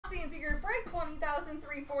CNC Group break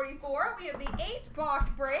 20,344. We have the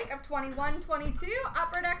 8-box break of 2122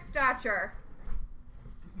 Upper Deck Stature.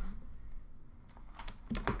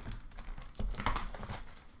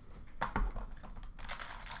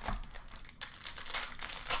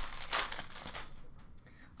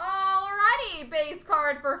 Alrighty, base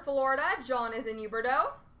card for Florida, Jonathan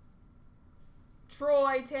Huberdeau.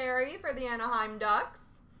 Troy Terry for the Anaheim Ducks.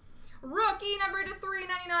 Rookie number to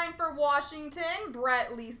 399 for Washington,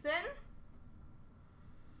 Brett Leeson.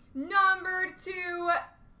 Number to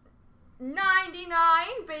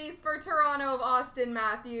 99, base for Toronto of Austin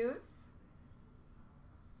Matthews.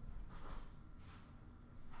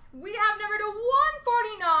 We have number to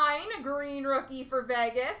 149, green rookie for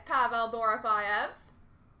Vegas, Pavel Dorofeyev.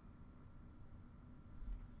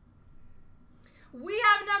 We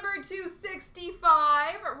have number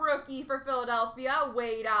 265, rookie for Philadelphia,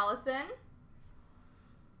 Wade Allison.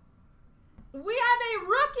 We have a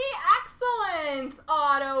rookie excellence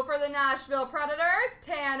auto for the Nashville Predators,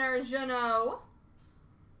 Tanner Jeannot.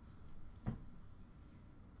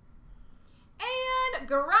 And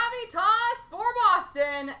Gravitas for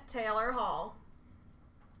Boston, Taylor Hall.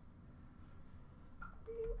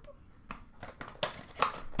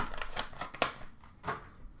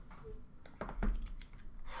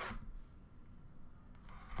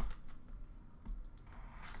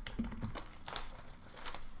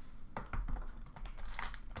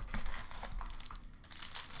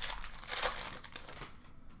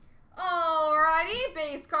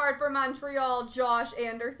 Base card for Montreal, Josh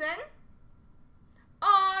Anderson.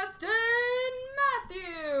 Austin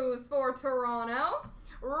Matthews for Toronto.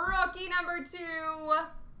 Rookie number 2.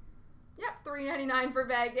 Yep, $3.99 for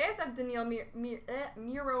Vegas of Daniil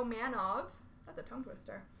Miromanov. That's a tongue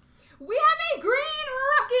twister. We have a green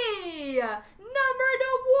rookie. Number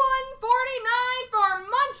to 149 for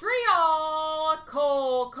Montreal,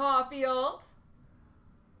 Cole Caulfield.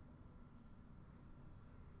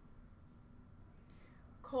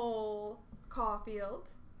 Cole Caulfield.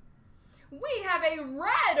 We have a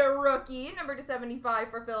red rookie, number to 75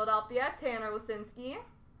 for Philadelphia, Tanner Lisinski.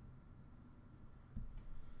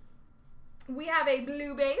 We have a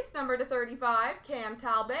blue base, number to 35, Cam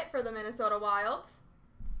Talbot for the Minnesota Wild.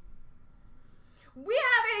 We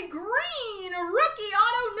have a green rookie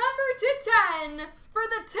auto, number to 10 for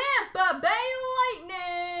the Tampa Bay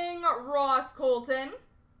Lightning, Ross Colton.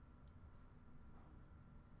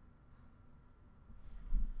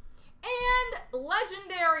 And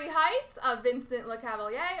Legendary Heights of Vincent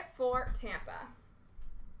LeCavalier for Tampa.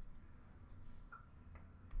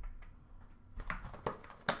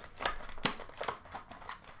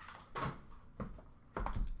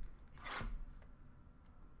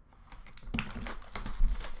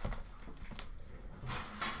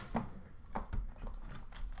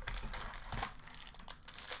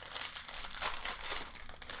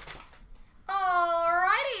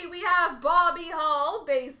 Bobby Hull,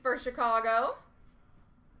 base for Chicago.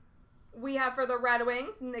 We have for the Red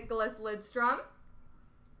Wings, Nicholas Lidstrom.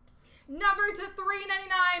 Number to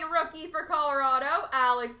 399, rookie for Colorado,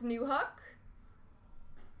 Alex Newhook.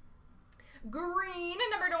 Green,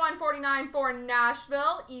 number to 149 for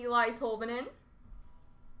Nashville, Eli Tolvanen.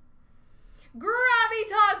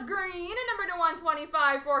 Gravitas green, number to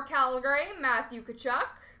 125 for Calgary, Matthew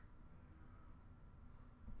Tkachuk.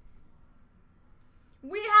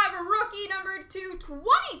 We have a rookie number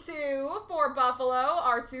 222 for Buffalo,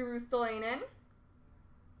 Arttu Ruustalainen.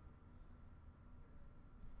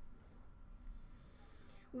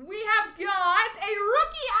 We have got a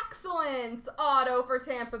rookie excellence auto for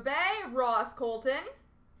Tampa Bay, Ross Colton.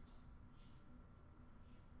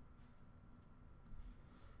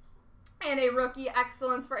 And a rookie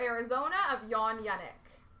excellence for Arizona of Jan Jenik.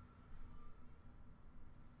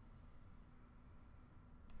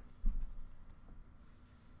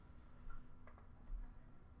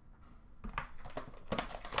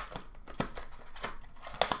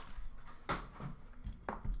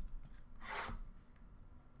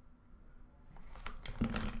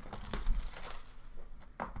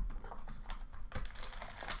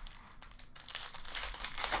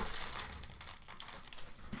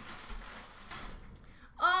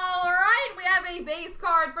 Base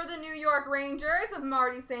card for the New York Rangers of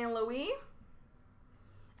Marty St. Louis.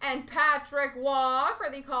 And Patrick Waugh for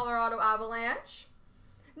the Colorado Avalanche.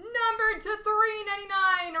 Number to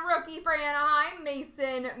 399, rookie for Anaheim,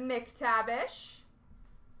 Mason McTavish.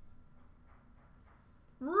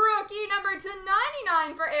 Rookie number to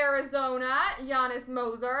 99 for Arizona, Giannis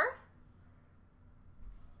Moser.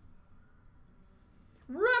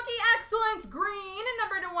 Rookie Excellence Green,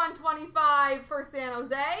 number to 125 for San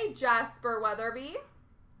Jose, Jasper Weatherby.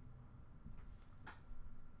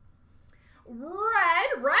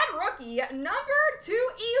 Red rookie, number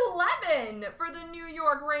 211 for the New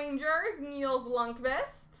York Rangers, Niels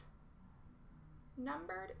Lundqvist.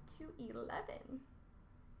 Numbered 211.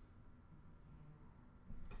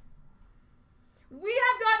 We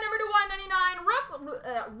have got number 199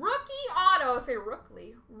 rookie auto,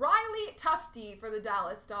 Riley Tufte for the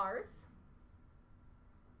Dallas Stars.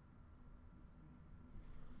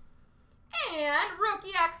 And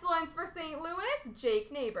rookie excellence for St. Louis,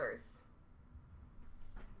 Jake Neighbors.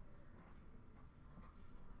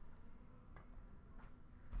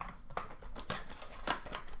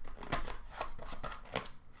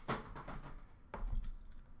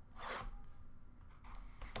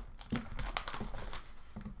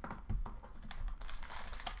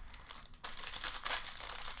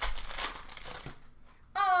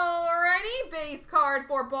 Base card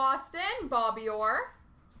for Boston, Bobby Orr.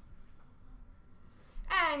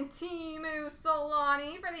 And Teemu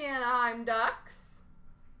Solani for the Anaheim Ducks.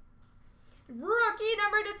 Rookie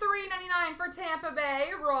number /399 for Tampa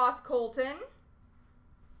Bay, Ross Colton.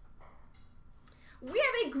 We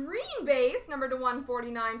have a green base, number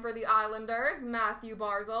 /149 for the Islanders, Matthew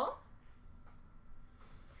Barzal.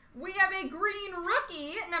 We have a green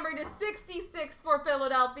rookie, number /66 for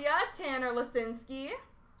Philadelphia, Tanner Lasinski.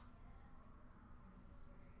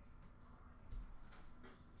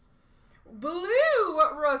 Blue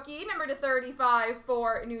rookie, number /35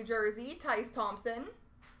 for New Jersey, Tyce Thompson.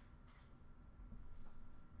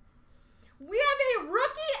 We have a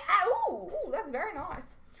rookie, ooh, that's very nice.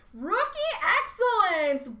 Rookie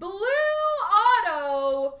excellence, blue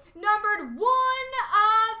auto, numbered 1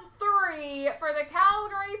 of 3 for the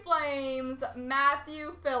Calgary Flames,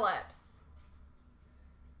 Matthew Phillips.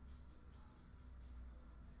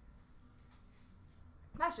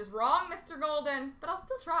 That's just wrong, Mr. Golden, but I'll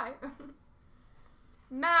still try.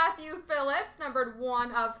 Matthew Phillips, numbered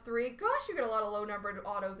 1 of 3. Gosh, you get a lot of low-numbered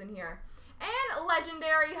autos in here. And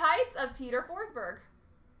Legendary Heights of Peter Forsberg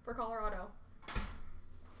for Colorado.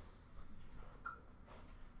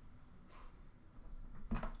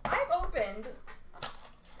 I've opened,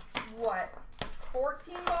 what,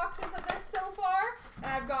 14 boxes of this so far? And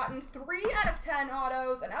I've gotten 3 out of 10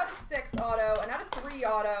 autos, an out of 6 auto, an out of 3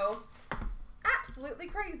 auto. Absolutely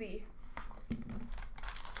crazy.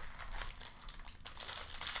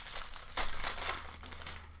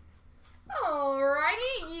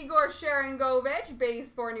 Alrighty, Igor Sharangovich,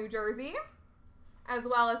 base for New Jersey, as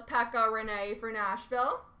well as Pekka Rinne for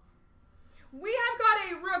Nashville. We have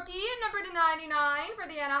got a rookie, number /99 for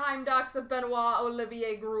the Anaheim Ducks of Benoit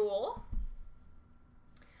Olivier Gruel.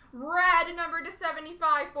 Red, number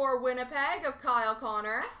 /75 for Winnipeg of Kyle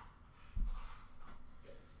Connor.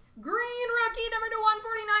 Green rookie, number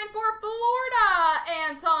 /149 for Florida,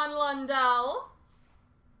 Anton Lundell.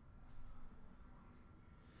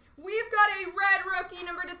 We've got a red rookie,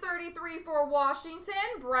 number /33 for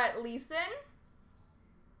Washington, Brett Leeson.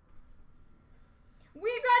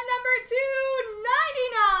 We've got number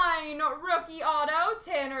 /299 rookie auto,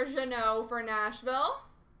 Tanner Jeannot for Nashville.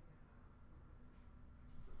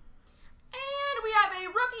 And we have a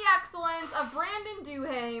rookie excellence of Brandon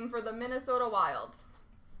Duhaime for the Minnesota Wild.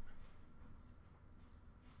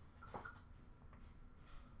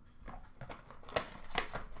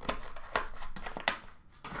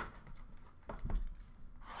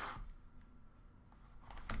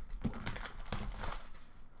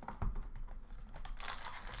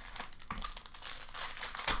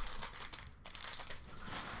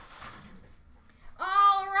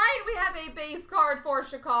 Base card for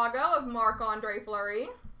Chicago of Marc-Andre Fleury.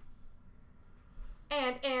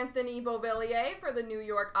 And Anthony Beauvillier for the New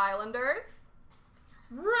York Islanders.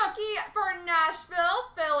 Rookie for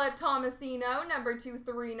Nashville, Philip Tomasino, number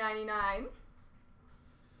 /399.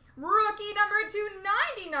 Rookie number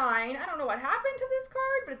 /299. I don't know what happened to this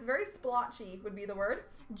card, but it's very splotchy would be the word.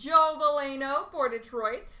 Joe Veleno for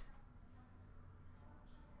Detroit.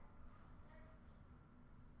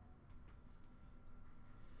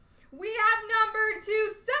 We have number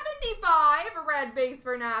 /275, red base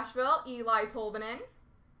for Nashville, Eli Tolvanen.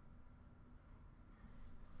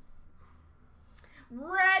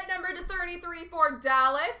 Red number /33 for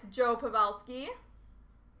Dallas, Joe Pavelski.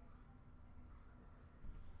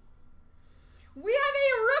 We have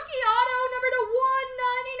a rookie auto number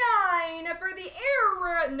 /199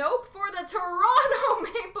 for the Toronto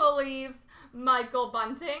Maple Leafs, Michael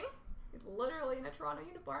Bunting. He's literally in a Toronto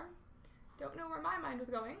uniform. Don't know where my mind was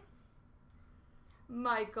going.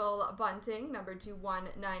 Michael Bunting, number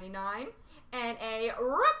 /199. And a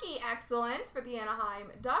rookie excellence for the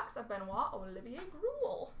Anaheim Ducks of Benoit Olivier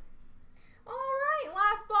Gruel. All right,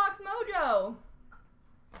 last box mojo.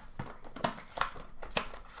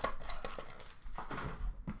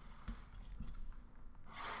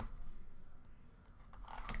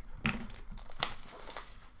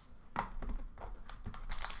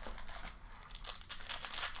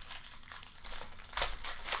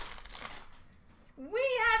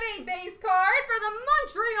 a base card for the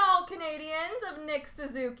Montreal Canadiens of Nick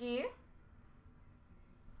Suzuki.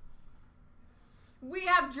 We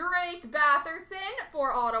have Drake Batherson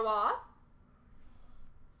for Ottawa.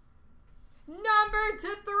 Number to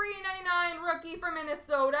 399 rookie for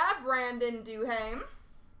Minnesota, Brandon Duhaime.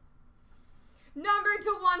 Number to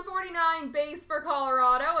 149 base for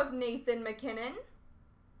Colorado of Nathan MacKinnon.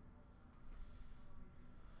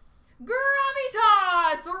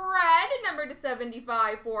 Gravitas red, number to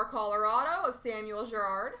 75 for Colorado of Samuel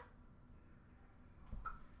Girard.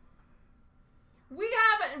 We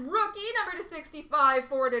have rookie number to 65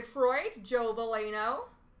 for Detroit, Joe Veleno.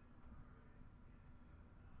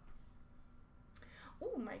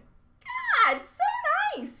 Oh my God,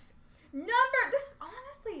 so nice.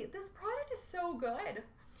 Honestly, this product is so good.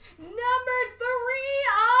 Number 3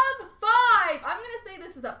 of 5. I'm going to say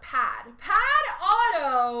this is a pad. Pad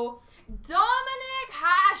auto, Dominic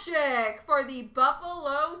Hasek for the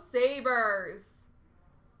Buffalo Sabres.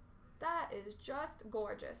 That is just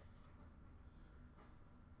gorgeous.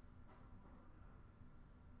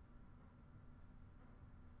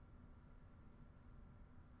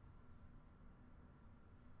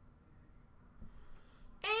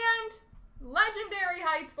 And Legendary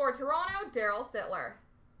Heights for Toronto, Daryl Sittler.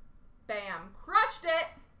 Bam. Crushed it.